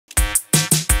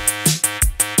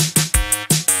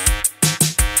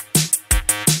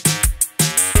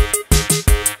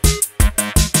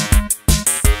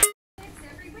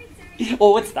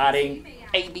Oh, it's starting.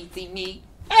 ABC me.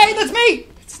 Hey, that's me!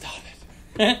 It started.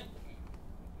 Hey,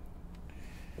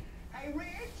 Rich!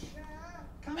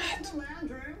 Come into the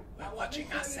lounge room. We're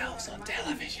watching ourselves on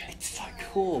television. It's so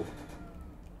cool.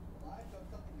 I've got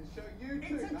something to show you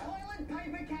too, It's a toilet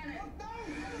paper cannon.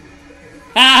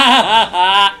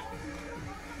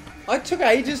 I took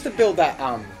ages to build that.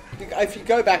 If you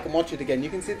go back and watch it again, you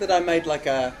can see that I made like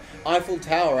a Eiffel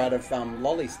Tower out of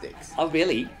lolly sticks. Oh,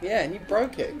 really? Yeah, and you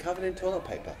broke it, covered in toilet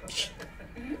paper. That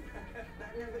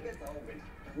never gets old.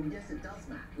 Well, yes, it does,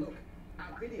 Matt. Look,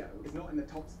 our video is not in the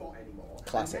top spot anymore.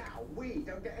 Classic. And now we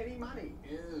don't get any money.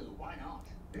 Ew, why not?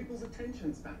 People's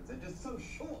attention spans are just so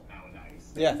short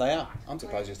nowadays. Yeah, they are. I'm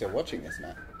surprised you're still watching this,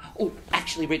 Matt. Oh,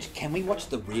 actually, Rich, can we watch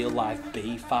the real live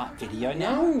bee fart video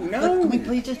now? No. Can we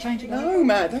please just change it? No,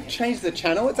 Matt, don't change the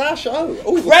channel. It's our show.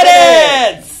 Ooh,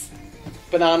 Credits!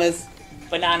 Bananas.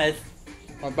 Bananas.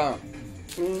 My bum.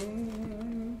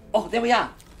 Oh, there we are.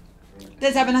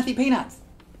 There's Abernathy Peanuts.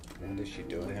 What is she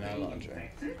doing in our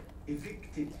laundry?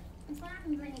 Evicted. That's what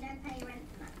happens when you don't pay your rent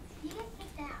for months. You get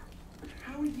kicked out.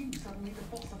 How are you suddenly the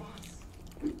boss of us?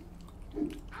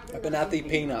 Abernathy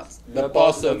Peanuts, The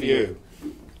boss of you.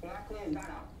 Well, I cleaned that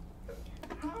up.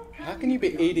 How can you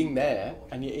be eating there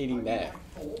and you're eating there?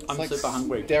 I'm It's super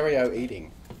hungry. Stereo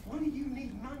eating. Why do you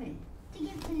need money? To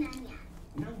give to Nanya.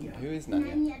 Nanya. Who is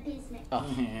Nanya? Nanya business. Oh,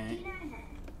 Do you know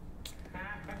her?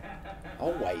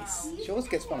 always. She always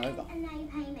gets one over. And they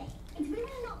pay me. It's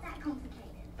really not that complicated.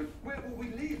 But where will we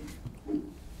live?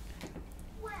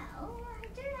 Well, I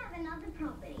do have another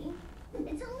property.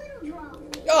 It's a little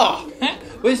drafty. Oh!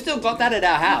 We've still got that at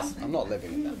our house. I'm not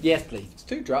living in that. Yes, please. It's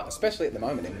too dry, especially at the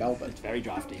moment in Melbourne. It's very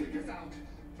drafty.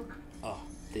 Oh,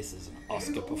 this is an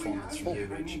Oscar performance from you,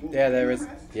 Rich. Yeah, there is.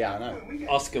 Yeah, I know.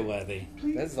 Oscar worthy.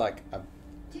 There's like a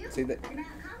see that What about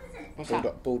covers it? What's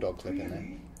that? bulldog clip in there.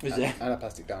 Is there? And a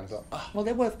plastic dinosaur. Oh, Well,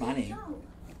 they're worth money. Sold.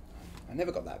 I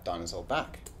never got that dinosaur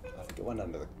back. I think it went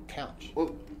under the couch. Oh.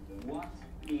 What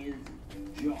is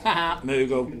job? Haha,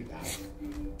 Moogle.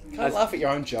 Can't laugh at your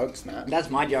own jokes, man. That's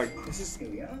my joke. This is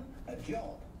Here, a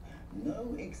job.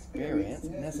 No experience experience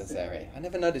necessary. I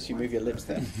never noticed you move your lips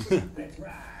then. Let's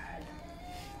ride.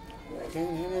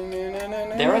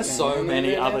 There are so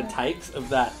many other takes of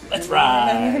that. Let's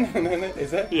ride.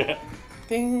 Is it? Yeah.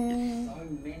 Ding. So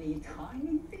many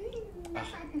tiny things. That's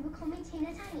why people call me Tina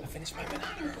Tiny. I finished my banana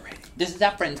already. This is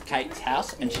our friend Kate's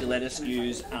house, and she let us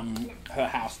use her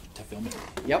house to film it.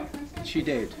 Yep, she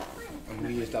did. And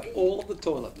we used up all of the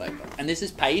toilet paper. And this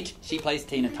is Paige. She plays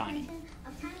Tina Tiny.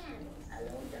 Of tiny animals.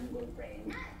 Hello, jungle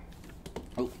friend.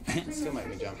 Oh. Still make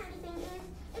me jump.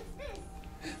 It's this.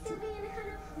 It's this.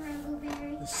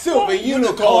 Silver Silver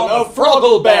unicorn of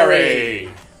Fraggleberry.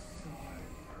 unicorn of Froggleberry.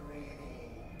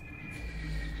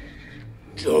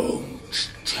 Don't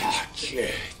touch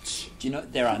it. Do you know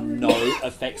there are no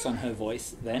effects on her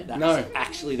voice then? That's No.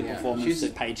 actually the Yeah. performance She's-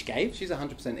 that Paige gave. She's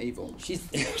 100% evil. She's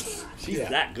Yeah.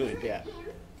 that good. Yeah.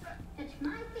 Touch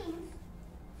my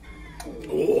things.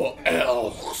 Or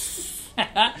else.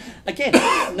 Again,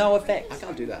 no I effects.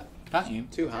 can't do that. Can't you?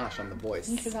 Too harsh on the voice.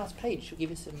 You should ask Paige. She'll give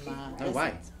you some. No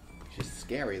way. She's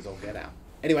scary as all get out.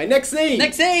 Anyway, next scene.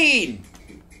 Next scene.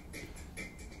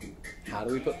 How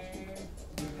do we put?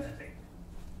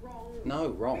 No,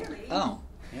 wrong. Oh,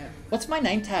 Yeah. what's my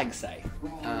name tag say?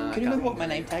 Can you remember what my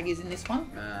name tag is in this one?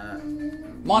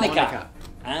 Monica.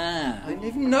 Ah. I didn't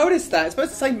even notice that. It's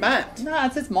supposed to say Matt. No,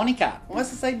 it says Monica. Why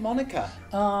does it say Monica?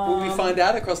 Will we find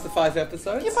out across the 5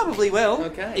 episodes? You probably will.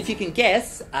 Okay. If you can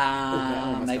guess,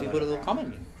 almost maybe got put a it. little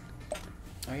comment in.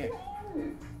 Oh yeah.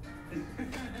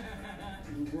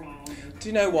 Do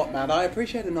you know what, Matt? I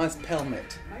appreciate a nice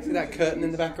pelmet. See that curtain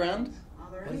in the background?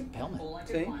 What is Pelmet? All I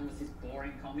See? could find was this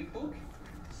boring comic book.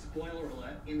 Spoiler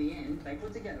alert, in the end, they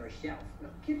put together a shelf.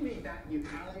 Give me that, you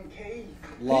Allen key.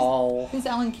 Lol. Who's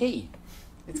Alan Key?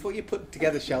 It's what you put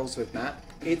together shelves with, Matt.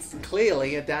 It's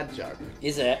clearly a dad joke.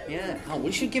 Is it? Yeah. Oh,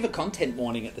 we should give a content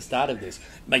warning at the start of this.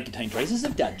 May contain traces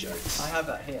of dad jokes. I have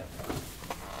that here.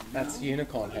 That's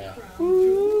unicorn hair.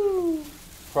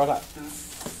 Product.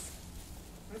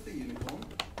 Where's the unicorn?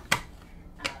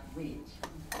 Rich,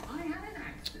 I had an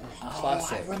accident. Oh,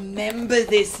 Classic. I remember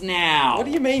this now. What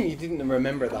do you mean you didn't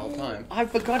remember it the whole time?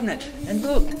 I've forgotten it. And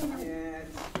look. Yeah,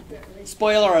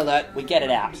 Spoiler alert, we get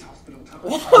it out.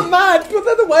 Oh, Matt, put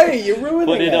that away. You're ruining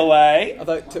Put it away. No,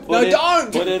 Put it-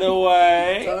 don't. Put it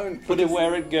away. Don't. Put it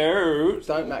where it goes.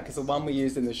 Don't, Matt, because the one we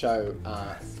used in the show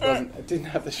it didn't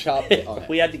have the sharp bit on it.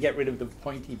 We had to get rid of the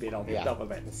pointy bit on the Yeah, top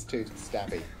of it. it's too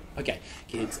stabby. Okay,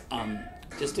 kids,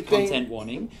 just a content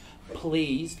warning.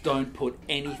 Please don't put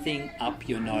anything up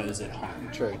your nose at home.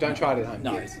 True. Don't try it at home.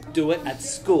 No, kids. do it at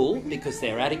school because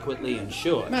they're adequately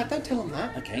insured. Matt, don't tell them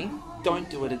that. Okay? Don't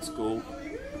do it at school.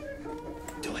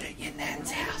 Do it at your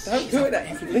nan's house. Don't do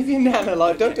it. Leave your nan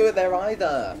alone. Don't do it there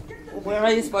either. Where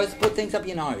are you supposed to put things up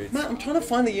your nose? Matt, I'm trying to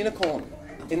find the unicorn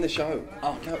in the show.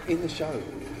 Oh. No, in the show.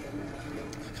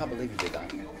 I can't believe you did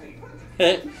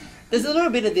that. There's a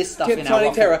little bit of this stuff Kid in our Tiny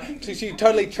waffle. Terror, she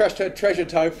totally trashed her treasure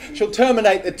trove. She'll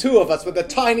terminate the two of us with a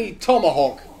tiny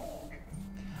tomahawk.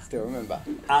 Still remember.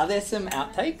 Are there some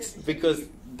outtakes? Because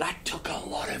that took a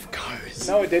lot of goes.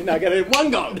 No, I didn't. I got it in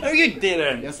one go. No, you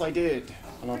didn't. Yes, I did.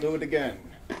 And I'll do it again.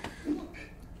 A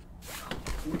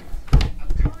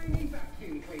tiny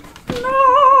vacuum cleaner.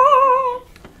 No.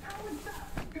 How is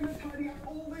that gonna tidy up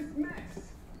all this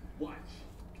mess? Watch.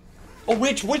 Oh,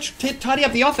 which tidy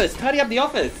up the office. Tidy up the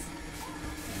office.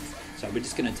 So we're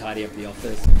just going to tidy up the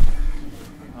office.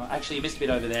 Oh, actually, you missed a bit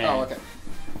over there. Oh, okay.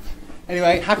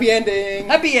 Anyway, happy ending.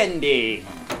 Happy ending.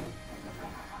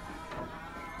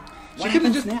 What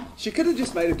happens now? She could have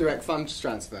just made a direct funds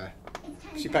transfer.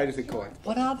 She paid us in coin.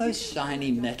 What are those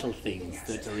shiny metal things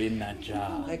that are in that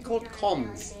jar? They're called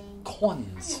cons.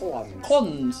 Coins. Coins.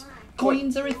 Coins.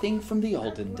 Coins are a thing from the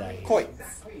olden days. Coins.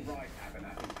 We like having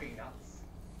happy peanuts.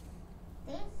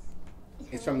 This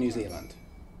is It's from New Zealand.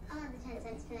 I'll have the 10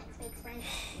 cents for next week's rent.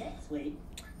 Next week.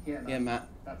 Yeah, Matt.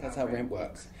 That's how rent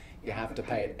works. You have to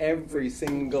pay it every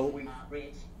single week.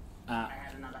 Rich, Uh. I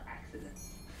had another accident.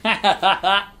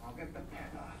 I'll get the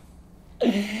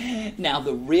pepper. Now,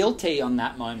 the real tea on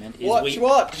that moment is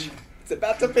Watch. It's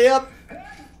about to be up.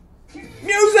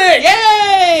 Music!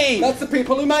 Yay! That's the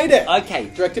people who made it. Okay.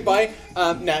 Directed by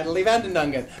Natalie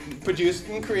Vandendungen. Produced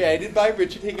and created by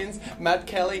Richard Higgins, Matt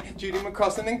Kelly, Judy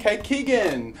McCrossan, and Kate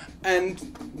Keegan.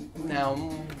 And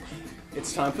now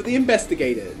it's time for the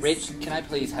investigators. Rich, can I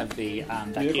please have the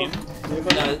vacuum?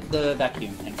 Unicorn? No, the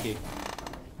vacuum, thank you.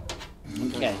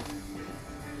 Okay.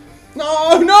 No!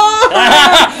 I'm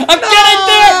gonna